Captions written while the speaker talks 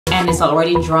and it's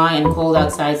already dry and cold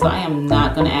outside, so I am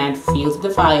not gonna add fuel to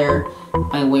the fire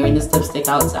by wearing this lipstick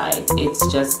outside.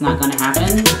 It's just not gonna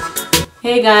happen.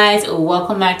 Hey guys,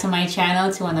 welcome back to my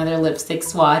channel, to another lipstick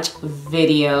swatch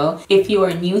video. If you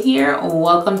are new here,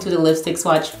 welcome to the lipstick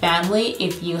swatch family.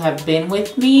 If you have been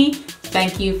with me,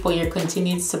 thank you for your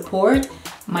continued support.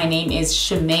 My name is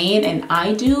Shemaine and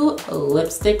I do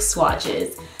lipstick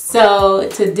swatches. So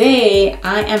today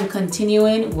I am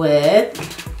continuing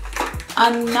with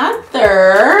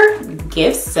another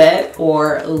gift set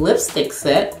or lipstick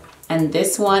set, and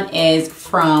this one is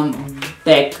from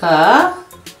Becca.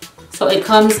 So it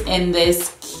comes in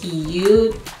this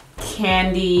cute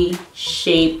candy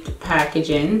shaped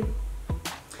packaging.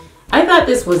 I thought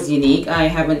this was unique. I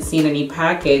haven't seen any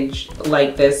package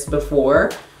like this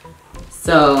before.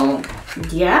 So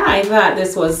yeah, I thought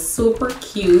this was super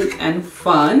cute and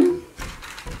fun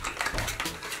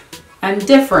and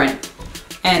different.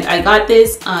 And I got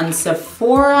this on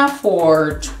Sephora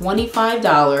for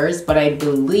 $25, but I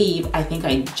think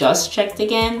I just checked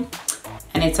again,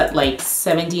 and it's at like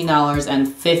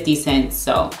 $17.50.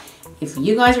 So if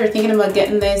you guys are thinking about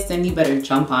getting this, then you better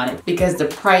jump on it because the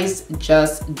price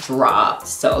just dropped.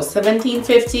 So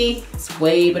 $17.50, it's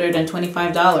way better than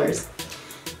 $25.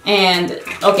 And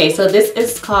okay, so this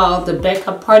is called the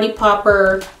Becca Party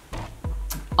Popper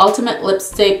Ultimate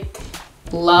Lipstick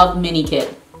Love Mini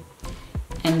Kit.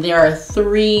 And there are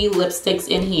 3 lipsticks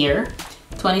in here,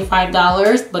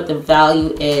 $25, but the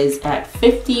value is at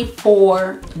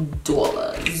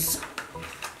 $54.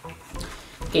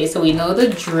 Okay, so we know the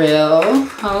drill.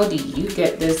 How do you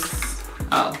get this?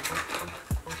 Oh.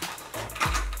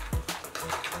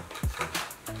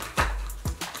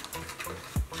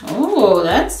 Oh,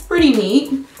 that's pretty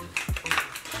neat.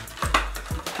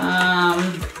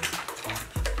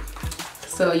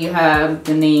 So you have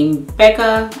the name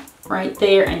Becca right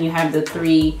there, and you have the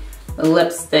 3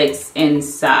 lipsticks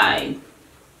inside.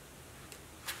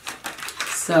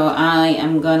 So I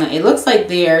am gonna, it looks like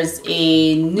there's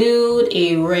a nude,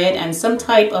 a red, and some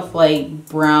type of like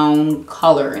brown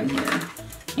color in here.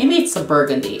 Maybe it's a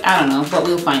burgundy, I don't know, but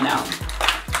we'll find out.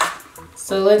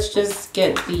 So let's just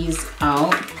get these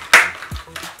out.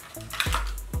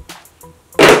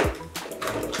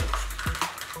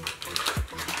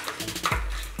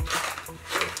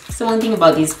 So one thing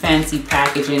about these fancy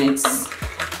packaging, it's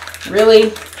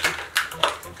really,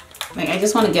 like, I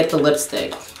just want to get the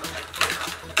lipstick.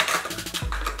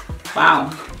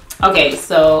 Wow. Okay,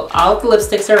 so all the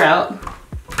lipsticks are out.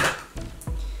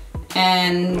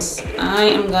 And I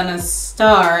am gonna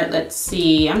start, let's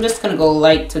see, I'm just gonna go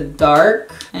light to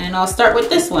dark. And I'll start with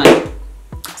this one.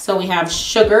 So we have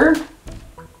Sugar.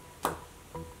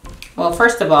 Well,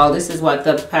 first of all, this is what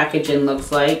the packaging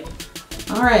looks like.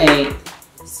 All right.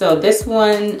 So this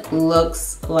one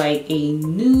looks like a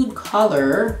nude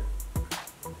color.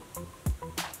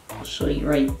 I'll show you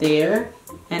right there.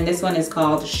 And this one is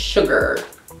called Sugar.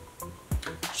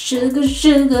 Sugar,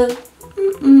 sugar.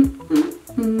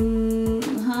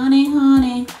 Honey,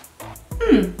 honey.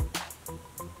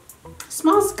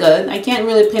 Smells good. I can't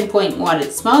really pinpoint what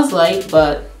it smells like,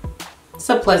 but it's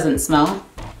a pleasant smell.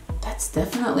 That's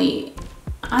definitely,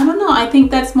 I don't know, I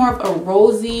think that's more of a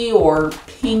rosy or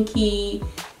pinky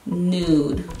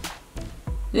nude.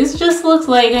 This just looks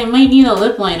like I might need a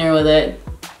lip liner with it.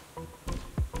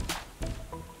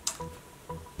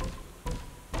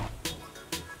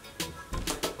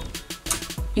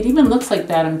 It even looks like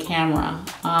that on camera.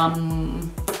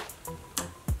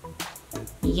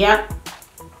 Yep,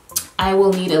 I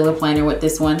will need a lip liner with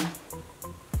this one.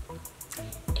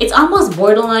 It's almost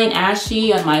borderline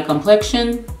ashy on my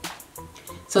complexion,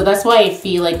 so that's why I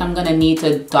feel like I'm gonna need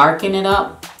to darken it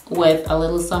up with a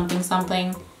little something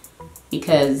something,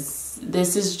 because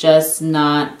this is just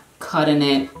not cutting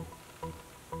it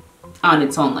on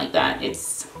its own like that.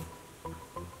 It's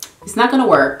not gonna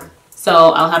work.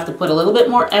 So I'll have to put a little bit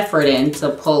more effort in to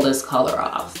pull this color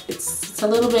off. It's a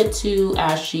little bit too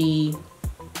ashy,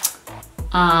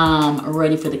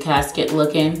 ready for the casket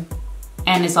looking.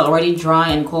 And it's already dry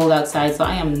and cold outside, so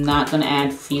I am not gonna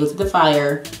add fuel to the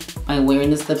fire by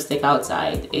wearing this lipstick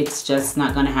outside. It's just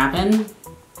not gonna happen.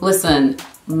 Listen,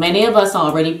 many of us are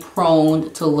already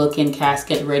prone to looking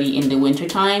casket ready in the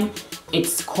wintertime.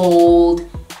 It's cold,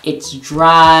 it's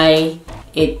dry,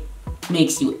 it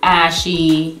makes you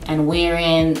ashy, and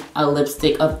wearing a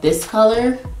lipstick of this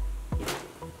color,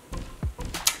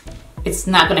 it's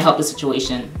not gonna help the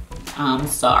situation. I'm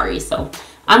sorry. So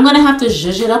I'm gonna have to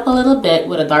zhuzh it up a little bit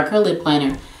with a darker lip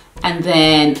liner, and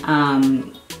then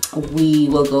we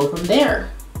will go from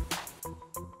there.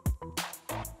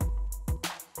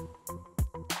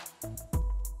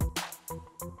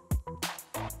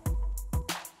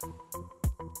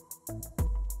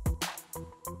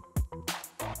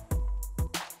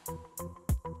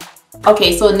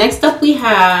 Okay, so next up we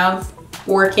have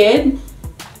Orchid.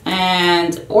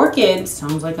 And Orchid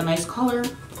sounds like a nice color.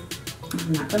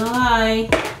 I'm not gonna lie.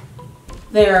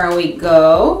 There we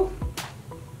go.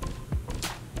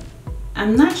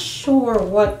 I'm not sure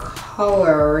what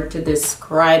color to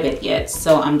describe it yet,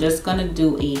 so I'm just gonna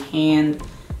do a hand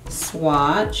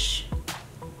swatch.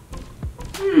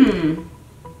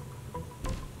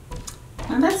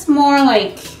 Now that's more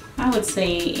like, I would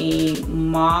say, a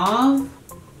mauve.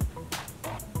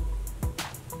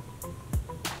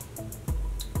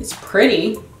 It's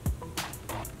pretty.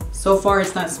 So far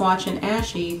it's not swatching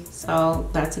ashy, so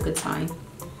that's a good sign.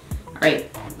 All right,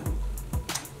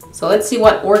 so let's see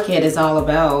what Orchid is all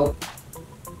about.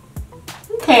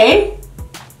 Okay,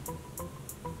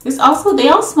 this also, they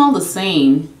all smell the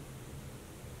same.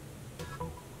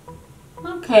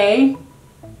 Okay.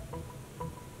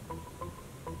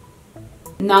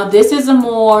 Now this is a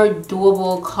more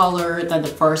doable color than the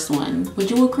first one.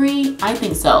 Would you agree? I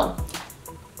think so.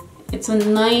 It's a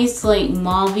nice like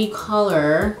mauve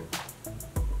color.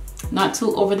 Not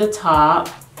too over the top.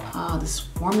 Oh, this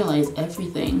formula is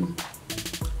everything.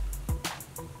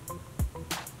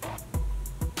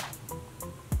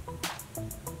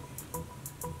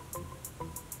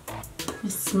 It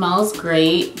smells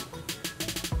great.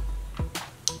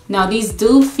 Now these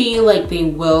do feel like they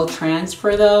will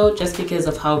transfer though, just because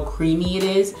of how creamy it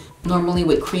is. Normally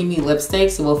with creamy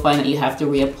lipsticks, you will find that you have to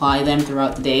reapply them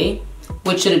throughout the day,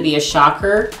 which shouldn't be a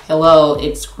shocker. Hello,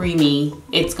 it's creamy.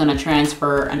 It's gonna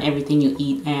transfer on everything you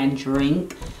eat and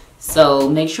drink. So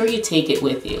make sure you take it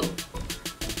with you.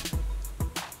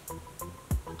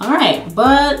 All right,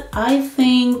 but I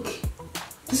think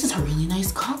this is a really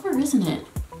nice color, isn't it?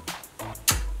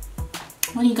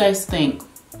 What do you guys think?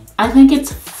 I think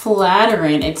it's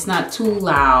flattering. It's not too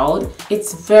loud.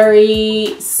 It's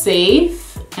very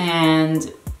safe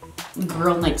and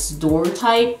girl next door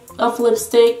type of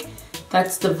lipstick.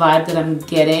 That's the vibe that I'm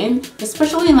getting,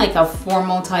 especially in like a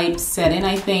formal type setting.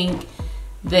 I think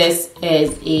this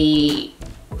is a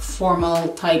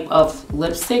formal type of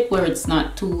lipstick where it's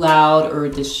not too loud or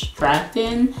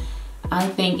distracting. I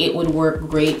think it would work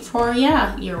great for,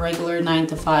 yeah, your regular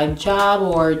 9-to-5 job,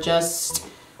 or just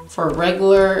for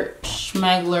regular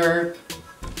schmegler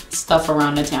stuff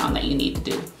around the town that you need to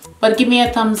do. But give me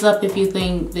a thumbs up if you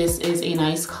think this is a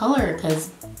nice color,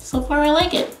 because so far I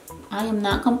like it. I am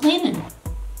not complaining.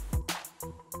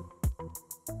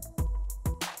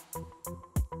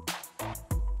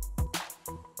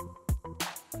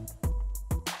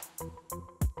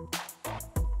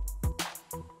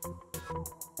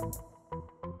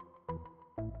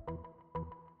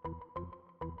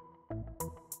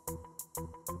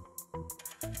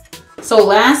 So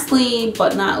lastly,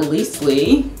 but not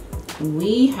leastly,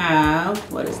 we have,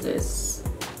 what is this?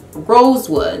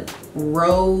 Rosewood.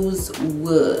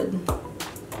 Rosewood.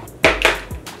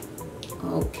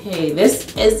 Okay,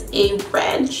 this is a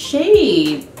red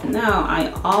shade. Now,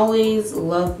 I always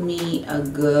love me a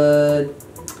good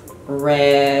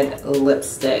red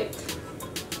lipstick.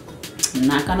 I'm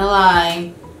not gonna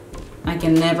lie, I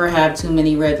can never have too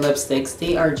many red lipsticks.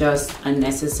 They are just a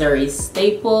necessary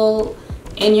staple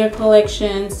in your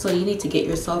collection, so you need to get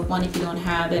yourself one if you don't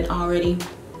have it already.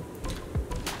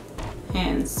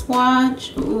 Hand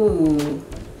swatch. Ooh,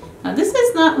 now this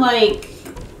is not like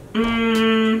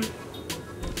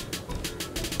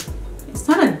it's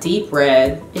not a deep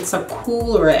red, it's a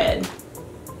cool red.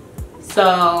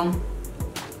 So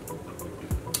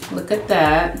look at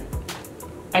that.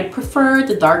 I prefer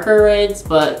the darker reds,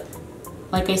 but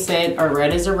like I said, a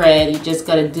red is a red. You just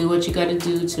gotta do what you gotta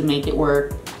do to make it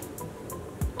work.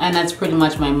 And that's pretty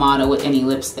much my motto with any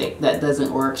lipstick that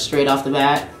doesn't work straight off the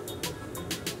bat.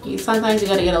 Sometimes you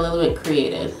gotta get a little bit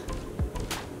creative.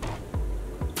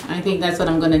 I think that's what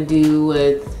I'm gonna do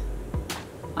with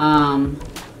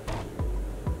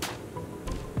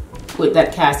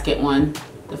that casket one,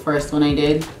 the first one I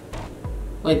did.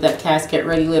 With that casket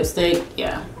ready lipstick,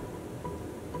 yeah.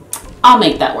 I'll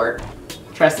make that work,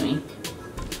 trust me.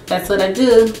 That's what I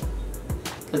do,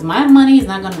 because my money is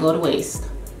not gonna go to waste.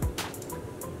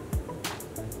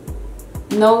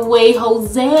 No way,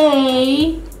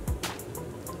 Jose.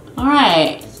 All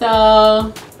right,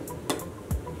 so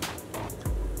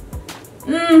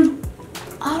I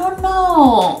don't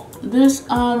know. This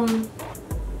I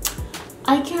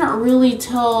can't really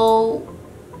tell.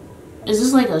 Is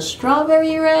this like a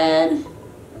strawberry red?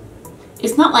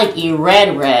 It's not like a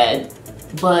red,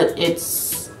 but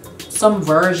it's some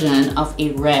version of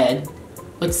a red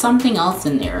with something else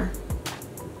in there.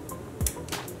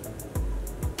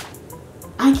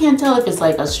 I can't tell if it's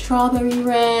like a strawberry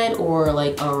red or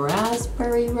like a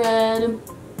raspberry red.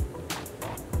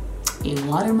 a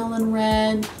watermelon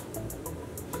red,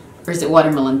 or is it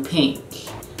watermelon pink?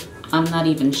 I'm not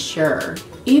even sure.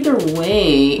 Either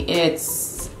way,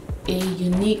 it's a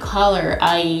unique color.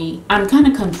 I'm kind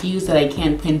of confused that I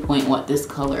can't pinpoint what this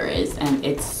color is, and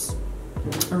it's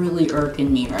really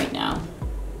irking me right now.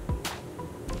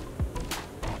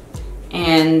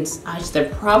 And I should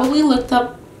have probably looked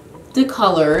up the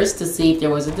colors to see if there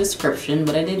was a description,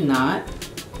 but I did not.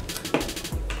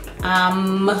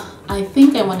 I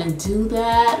think I want to do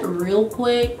that real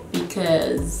quick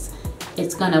because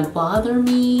it's gonna bother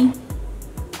me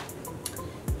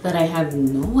that I have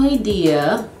no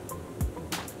idea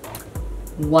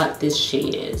what this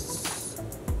shade is.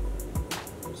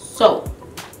 So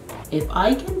if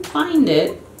I can find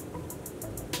it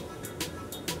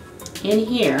in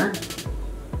here.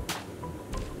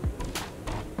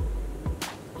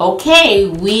 Okay,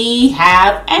 we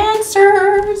have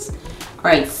answers. All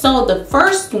right, so the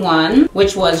first one,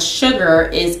 which was Sugar,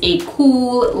 is a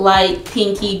cool light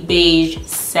pinky beige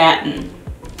satin,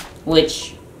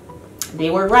 which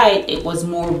they were right. It was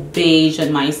more beige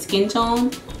than my skin tone.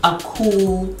 A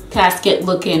cool casket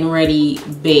looking ready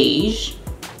beige.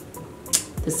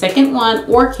 The second one,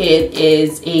 Orchid,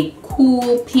 is a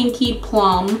cool pinky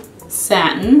plum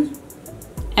satin.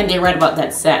 And they read about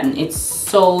that satin. It's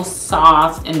so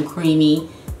soft and creamy,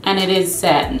 and it is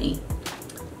satiny.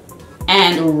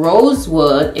 And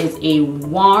Rosewood is a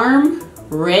warm,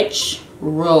 rich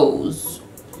rose.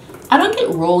 I don't get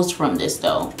rose from this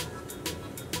though.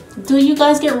 Do you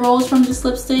guys get rose from this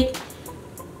lipstick?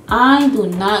 I do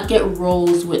not get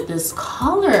rose with this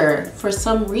color for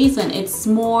some reason. It's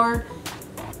more,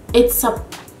 it's a,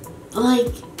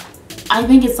 like, I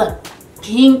think it's a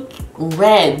pink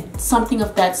red, something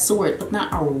of that sort, but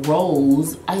not a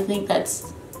rose. I think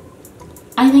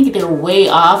they're way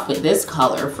off with this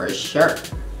color for sure.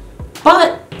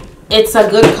 But it's a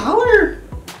good color.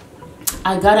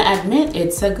 I gotta admit,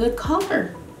 it's a good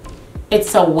color.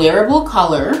 It's a wearable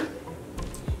color.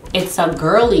 It's a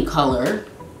girly color.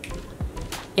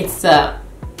 It's a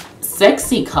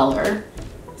sexy color.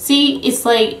 See, it's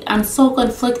like I'm so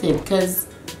conflicted because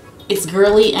it's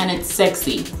girly and it's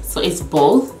sexy. So it's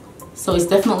both. So it's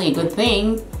definitely a good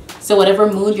thing. So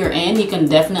whatever mood you're in, you can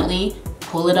definitely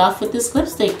pull it off with this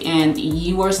lipstick and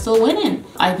you are still winning.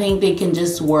 I think they can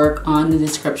just work on the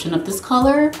description of this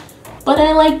color, but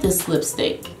I like this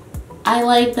lipstick. I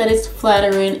like that it's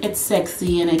flattering, it's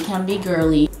sexy, and it can be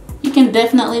girly. You can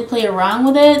definitely play around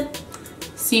with it.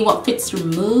 See what fits your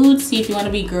mood. See if you want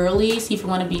to be girly, see if you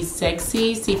want to be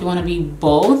sexy, see if you want to be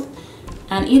both.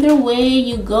 And either way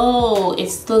you go,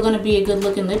 it's still going to be a good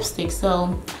looking lipstick.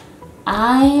 So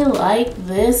I like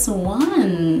this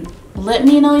one. Let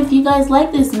me know if you guys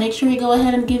like this. Make sure you go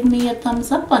ahead and give me a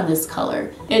thumbs up on this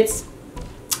color. It's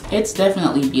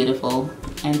definitely beautiful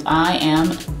and I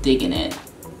am digging it.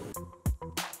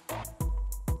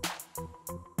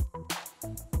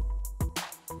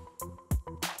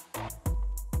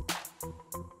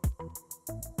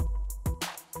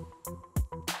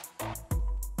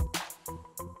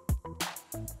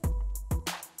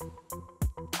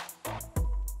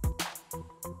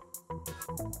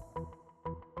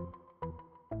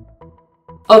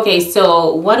 Okay,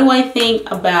 so what do I think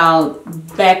about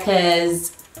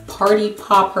Becca's Party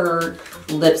Popper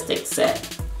lipstick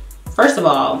set? First of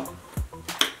all,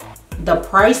 the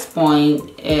price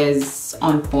point is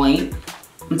on point.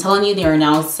 I'm telling you, they are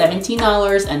now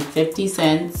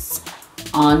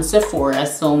 $17.50 on Sephora,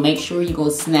 so make sure you go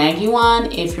snag you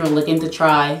one if you're looking to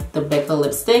try the Becca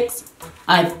lipsticks.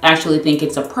 I actually think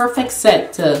it's a perfect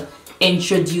set to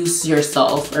introduce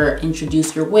yourself or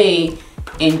introduce your way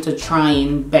into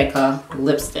trying Becca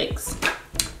lipsticks.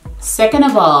 Second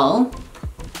of all,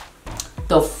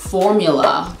 the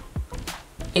formula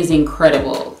is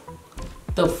incredible.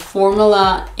 The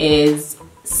formula is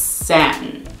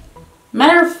satin.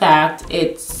 Matter of fact,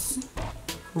 it's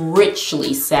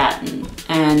richly satin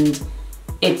and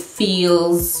it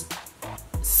feels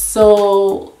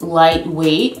so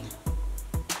lightweight.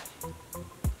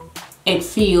 It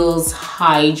feels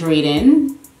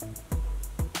hydrating,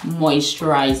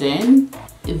 moisturizing.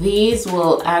 These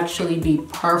will actually be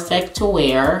perfect to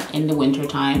wear in the winter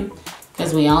time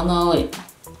because we all know it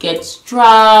gets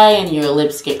dry and your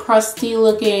lips get crusty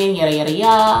looking, yada yada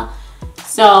yada.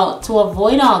 So to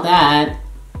avoid all that,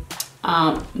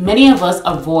 many of us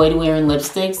avoid wearing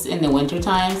lipsticks in the winter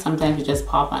time. Sometimes we just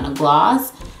pop on a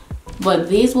gloss, but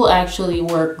these will actually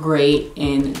work great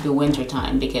in the winter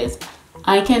time because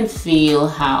I can feel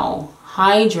how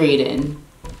hydrating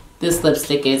this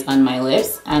lipstick is on my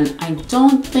lips, and I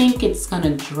don't think it's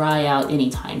gonna dry out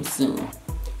anytime soon.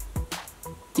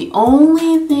 The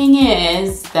only thing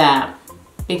is that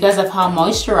because of how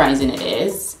moisturizing it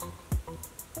is,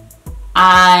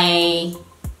 I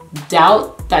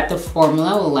doubt that the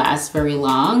formula will last very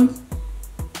long.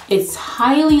 It's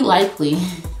highly likely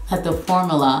that the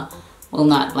formula will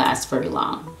not last very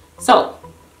long. So,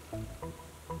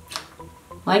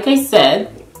 like I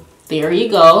said, there you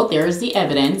go. There's the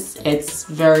evidence. It's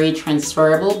very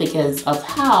transferable because of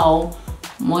how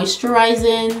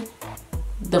moisturizing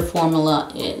the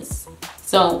formula is.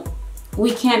 So,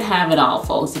 we can't have it all,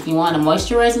 folks. If you want a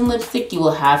moisturizing lipstick, you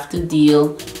will have to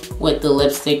deal with the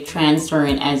lipstick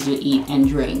transferring as you eat and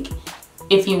drink.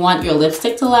 If you want your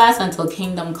lipstick to last until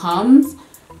Kingdom Comes,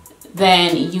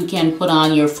 then you can put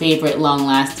on your favorite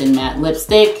long-lasting matte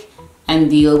lipstick and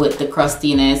deal with the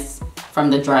crustiness from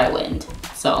the dry wind.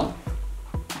 So,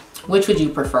 which would you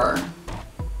prefer?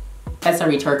 That's a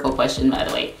rhetorical question, by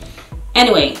the way.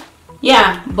 Anyway,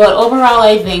 yeah, but overall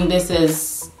I think this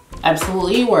is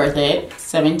absolutely worth it.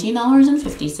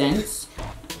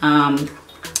 $17.50.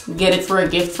 Get it for a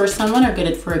gift for someone or get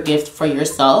it for a gift for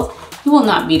yourself. You will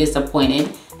not be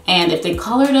disappointed. And if the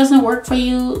color doesn't work for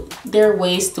you, there are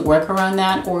ways to work around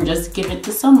that, or just give it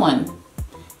to someone.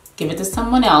 Give it to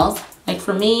someone else. Like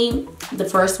for me, the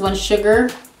first one,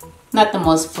 Sugar, not the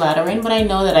most flattering, but I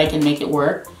know that I can make it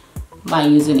work by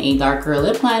using a darker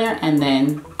lip liner, and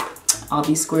then I'll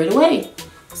be squared away.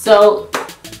 So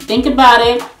think about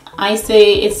it. I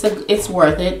say it's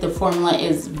worth it. The formula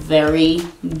is very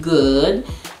good.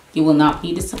 You will not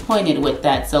be disappointed with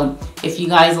that. So if you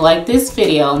guys like this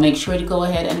video, make sure to go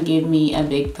ahead and give me a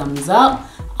big thumbs up.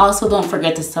 Also, don't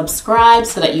forget to subscribe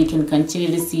so that you can continue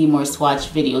to see more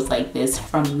swatch videos like this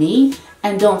from me.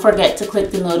 And don't forget to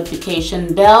click the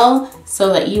notification bell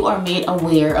so that you are made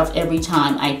aware of every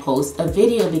time I post a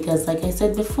video, because like I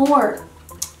said before,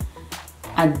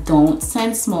 I don't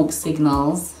send smoke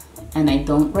signals and I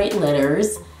don't write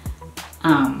letters.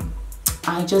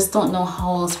 I just don't know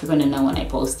how else you're gonna know when I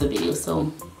post a video.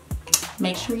 So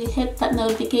make sure you hit that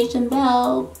notification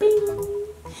bell. Bing.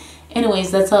 Anyways,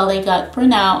 that's all I got for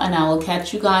now, and I will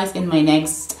catch you guys in my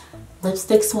next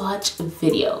lipstick swatch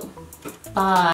video. Bye.